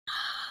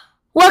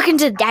Welcome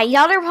to Daddy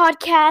Daughter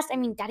Podcast.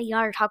 Daddy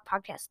Daughter Talk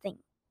Podcast thing.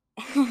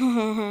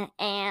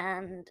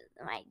 And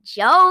my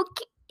joke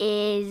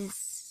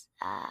is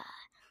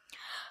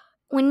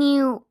when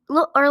you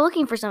are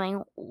looking for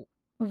something,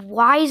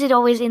 why is it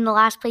always in the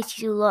last place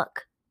you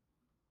look?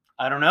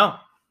 I don't know.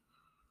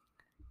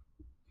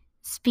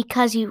 It's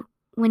because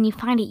when you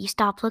find it, you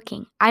stop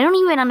looking. I don't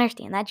even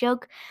understand that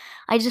joke.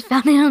 I just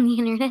found it on the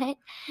internet.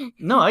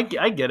 No, I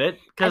get it.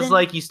 Because,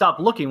 you stop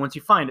looking once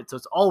you find it, so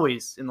it's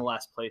always in the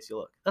last place you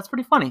look. That's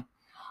pretty funny.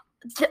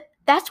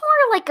 That's more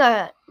like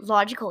a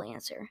logical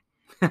answer.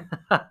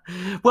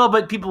 Well,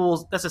 but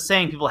that's a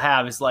saying people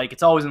have is,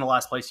 it's always in the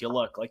last place you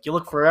look. Like, you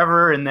look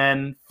forever and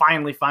then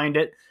finally find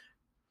it.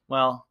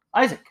 Well,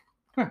 Isaac.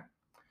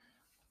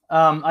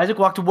 Isaac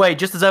walked away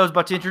just as I was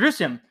about to introduce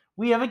him.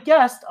 We have a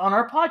guest on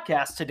our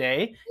podcast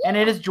today, and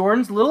it is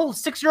Jordan's little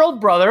 6-year-old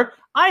brother,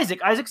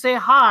 Isaac. Isaac, say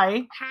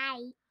hi. Hi.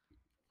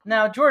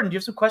 Now, Jordan, do you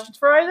have some questions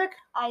for Isaac?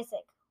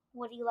 Isaac,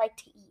 what do you like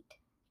to eat?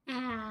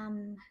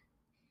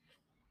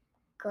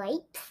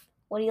 Grapes,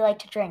 What do you like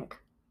to drink?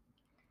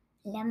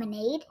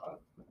 lemonade,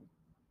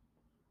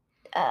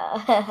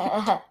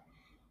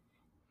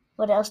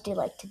 What else do you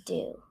like to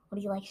do? What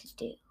do you like to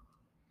do?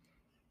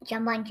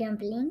 jump on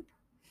trampoline.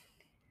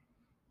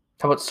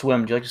 How about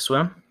swim? Do you like to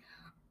swim?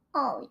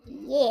 Oh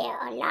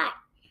yeah, a lot.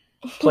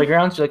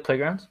 Playgrounds? Do you like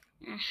playgrounds?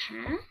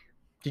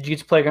 Did you get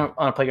to play on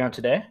a playground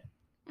today?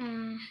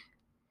 Yeah.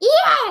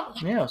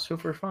 Yeah, it was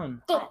super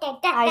fun.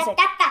 Isaac.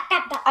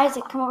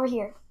 Isaac, come over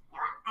here.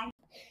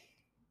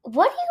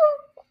 What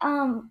do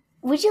you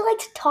would you like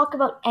to talk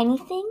about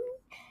anything?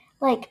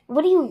 Like,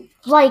 what do you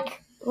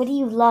like? What do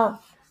you love?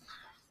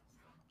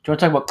 Do you want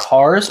to talk about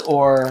cars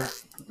or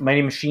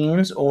Mighty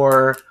Machines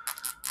or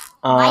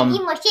Mighty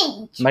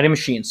machines. Mighty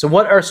Machines? So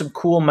what are some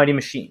cool Mighty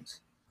Machines?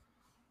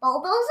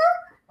 Bulldozer.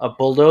 A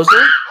bulldozer?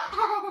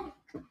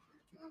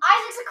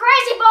 Isaac's a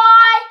crazy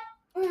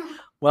boy!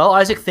 Well,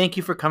 Isaac, thank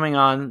you for coming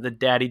on the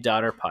Daddy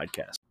Daughter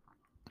podcast.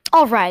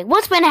 All right,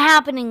 what's been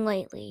happening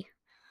lately?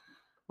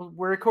 Well,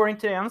 we're recording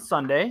today on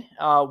Sunday.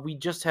 We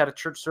just had a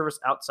church service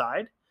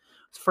outside.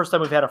 It's the first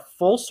time we've had a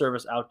full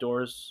service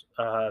outdoors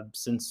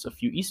since a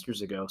few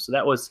Easters ago. So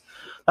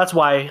that's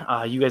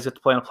why you guys get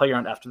to play on a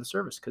playground after the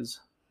service,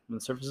 because when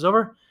the service is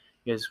over,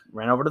 you guys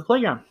ran over to the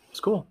playground. It's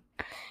cool.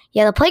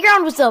 Yeah, the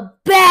playground was the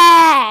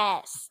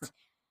best.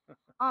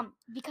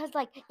 Because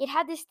it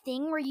had this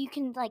thing where you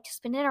can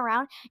spin it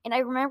around, and I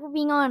remember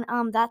being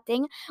on that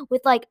thing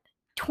with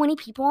 20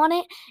 people on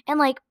it, and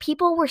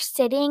people were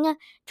sitting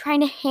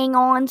trying to hang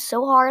on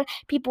so hard.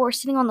 People were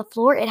sitting on the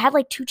floor. It had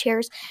 2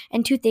 chairs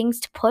and 2 things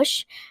to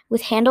push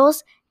with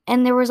handles,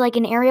 and there was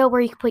an area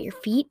where you could put your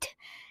feet.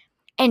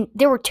 And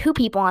there were 2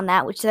 people on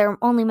that, which there were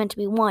only meant to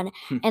be 1.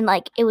 And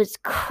it was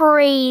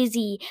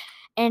crazy.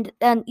 And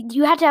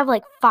you had to have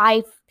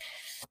 5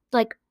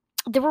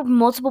 there were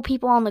multiple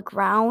people on the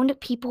ground,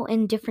 people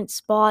in different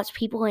spots,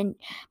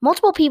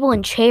 multiple people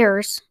in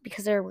chairs,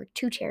 because there were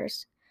 2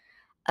 chairs.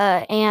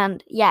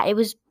 And yeah, it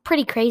was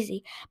pretty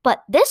crazy.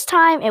 But this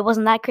time it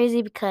wasn't that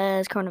crazy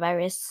because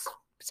coronavirus.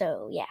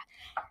 So yeah.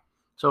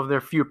 So there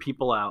are fewer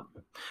people out.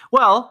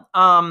 Well,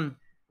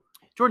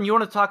 Jordan, you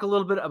want to talk a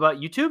little bit about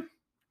YouTube?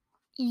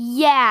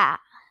 Yeah,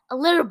 a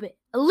little bit.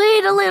 A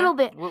little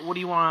bit. What do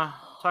you want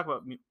to talk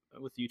about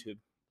with YouTube?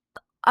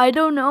 I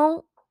don't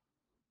know.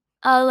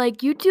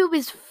 YouTube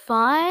is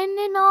fun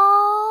and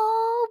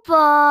all,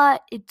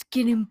 but it's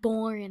getting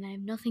boring. I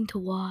have nothing to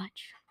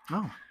watch.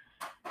 Oh.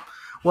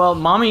 Well,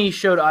 Mommy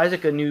showed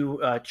Isaac a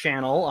new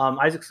channel.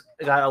 Isaac's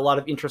got a lot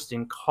of interest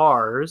in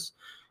cars,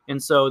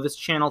 and so this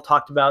channel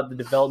talked about the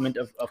development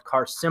of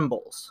car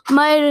symbols.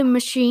 Mighty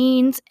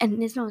Machines,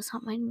 and it's not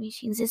Mighty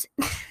Machines.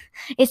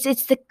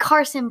 It's the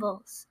car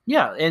symbols.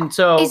 Yeah, and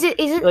so is it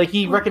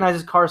he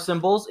recognizes car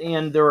symbols,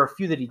 and there were a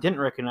few that he didn't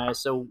recognize.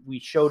 So we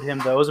showed him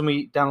those, and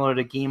we downloaded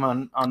a game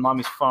on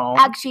Mommy's phone.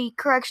 Actually,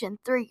 correction,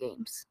 3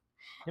 games.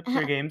 Yep,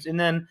 3 games, and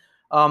then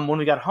when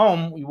we got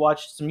home, we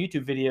watched some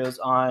YouTube videos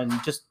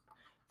on just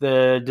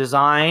the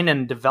design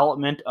and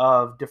development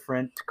of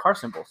different car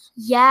symbols.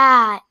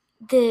 Yeah,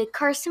 the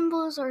car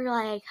symbols are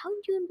how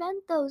did you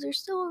invent those? They're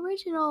so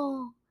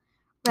original.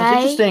 Right? It's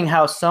interesting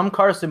how some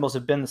car symbols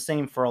have been the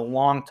same for a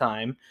long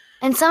time.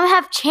 And some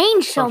have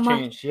changed so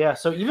much. Yeah,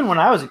 so even when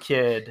I was a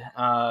kid,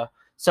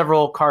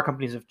 several car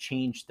companies have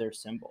changed their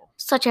symbol.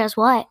 Such as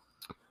what?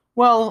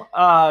 Well,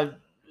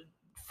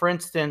 for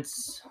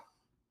instance,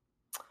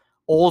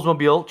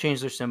 Oldsmobile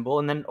changed their symbol,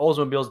 and then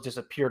Oldsmobiles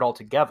disappeared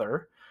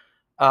altogether.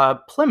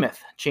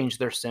 Plymouth changed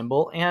their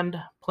symbol, and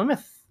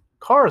Plymouth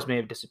cars may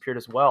have disappeared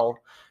as well.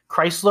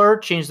 Chrysler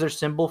changed their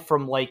symbol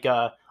from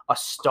a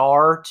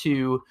star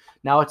to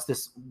now it's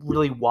this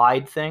really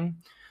wide thing.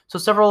 So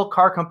several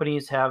car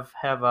companies have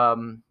kind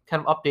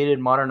of updated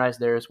and modernized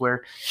theirs,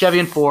 where Chevy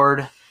and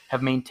Ford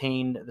have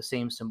maintained the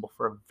same symbol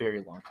for a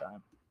very long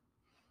time.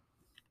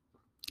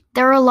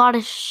 There are a lot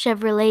of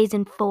Chevrolets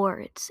and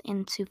Fords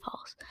in Sioux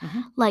Falls. Mm-hmm.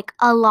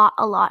 A lot.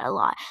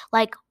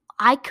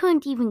 I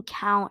couldn't even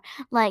count.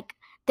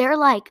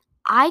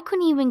 I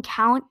couldn't even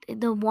count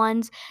the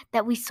ones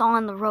that we saw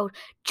on the road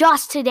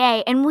just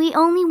today. And we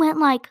only went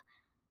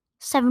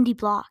 70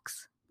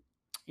 blocks.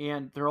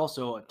 And there are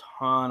also a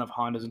ton of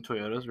Hondas and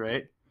Toyotas,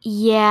 right?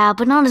 Yeah,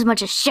 but not as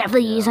much as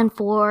Chevys Yeah. and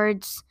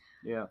Fords.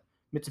 Yeah.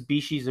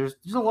 Mitsubishis. There's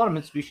a lot of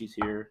Mitsubishis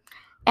here.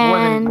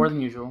 And More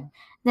than usual.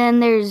 then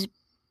there's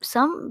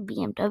some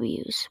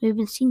BMWs. We've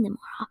been seeing them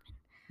more often.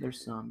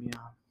 There's some,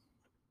 yeah.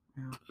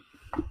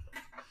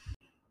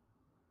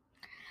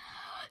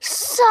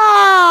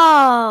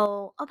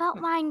 So, about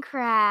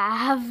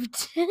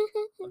Minecraft.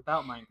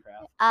 About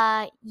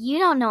Minecraft. You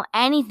don't know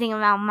anything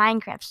about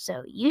Minecraft,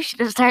 so you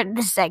should have started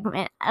this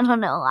segment. I don't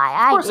know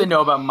why Of course I did.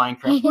 know about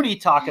Minecraft. What are you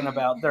talking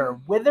about? There are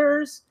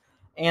withers,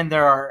 and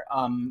there are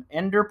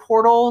ender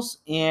portals,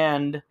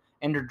 and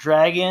ender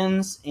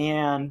dragons,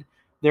 and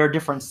there are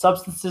different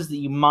substances that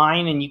you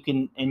mine, and you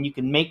can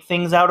make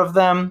things out of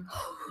them.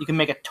 You can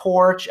make a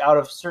torch out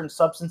of certain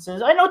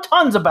substances. I know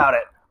tons about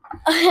it.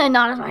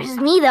 Not as much as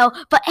me, though.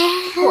 But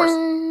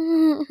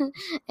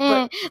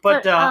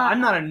But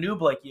I'm not a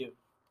noob like you.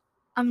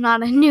 I'm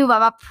not a noob.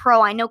 I'm a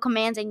pro. I know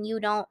commands, and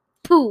you don't.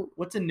 Pooh.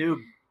 What's a noob?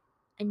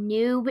 A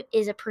noob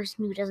is a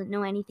person who doesn't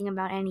know anything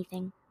about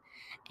anything.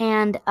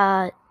 And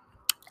I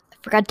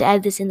forgot to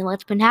add this in the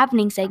What's Been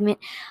Happening segment,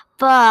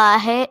 but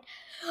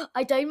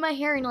I dyed my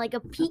hair in like a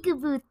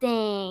peekaboo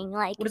thing.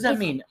 Like, What does that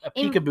mean? A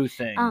peekaboo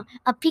thing. A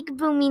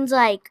peekaboo means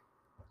like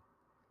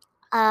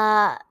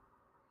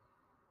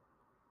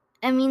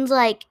it means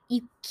like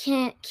you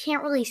can't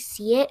really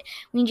see it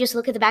when you just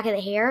look at the back of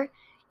the hair.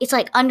 It's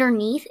like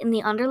underneath in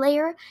the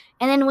underlayer,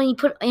 and then when you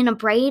put in a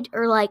braid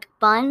or like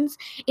buns,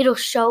 it'll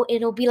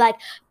be like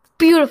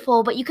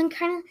beautiful, but you can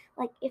kind of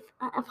like if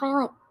I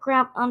like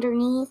grab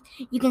underneath,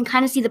 you can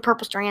kind of see the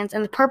purple strands,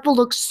 and the purple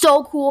looks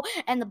so cool,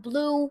 and the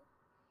blue,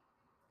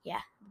 the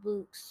blue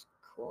looks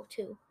cool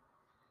too.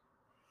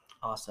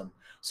 Awesome.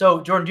 So,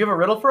 Jordan, do you have a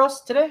riddle for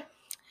us today?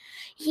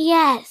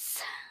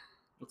 Yes.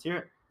 Let's hear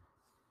it.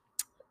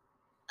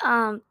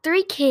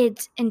 3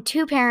 kids and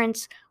 2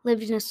 parents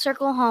lived in a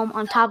circle home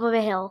on top of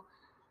a hill.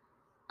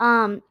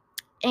 And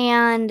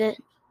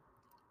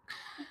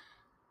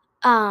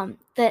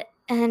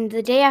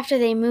the day after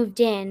they moved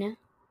in,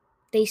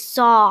 they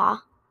saw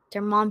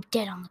their mom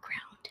dead on the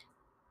ground.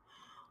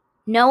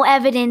 No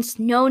evidence,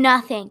 no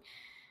nothing.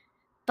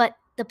 But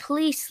the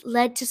police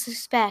led to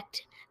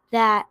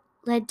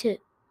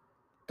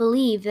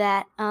believe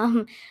that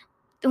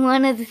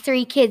one of the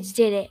 3 kids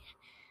did it.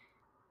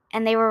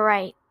 And they were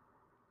right.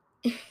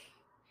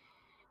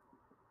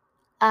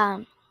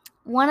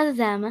 One of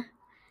them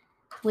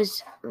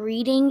was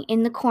reading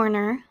in the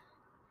corner.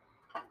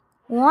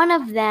 One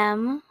of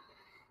them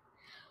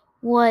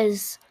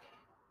was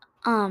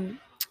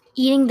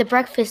eating the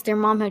breakfast their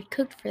mom had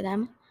cooked for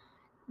them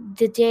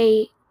the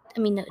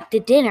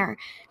dinner,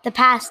 the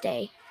past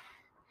day.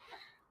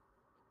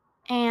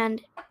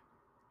 And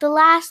the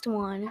last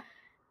one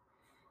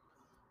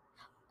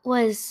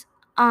was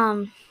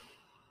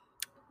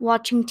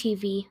watching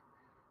TV.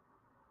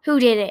 Who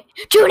did it?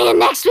 Tune in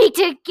next week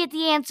to get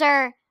the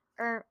answer.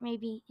 Or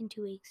maybe in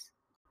 2 weeks.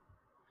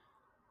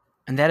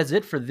 And that is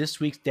it for this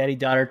week's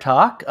Daddy-Daughter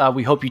Talk.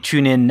 We hope you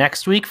tune in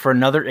next week for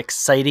another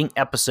exciting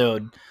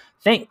episode.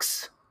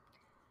 Thanks.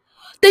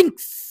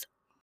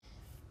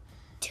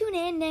 Tune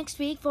in next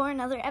week for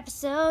another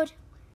episode.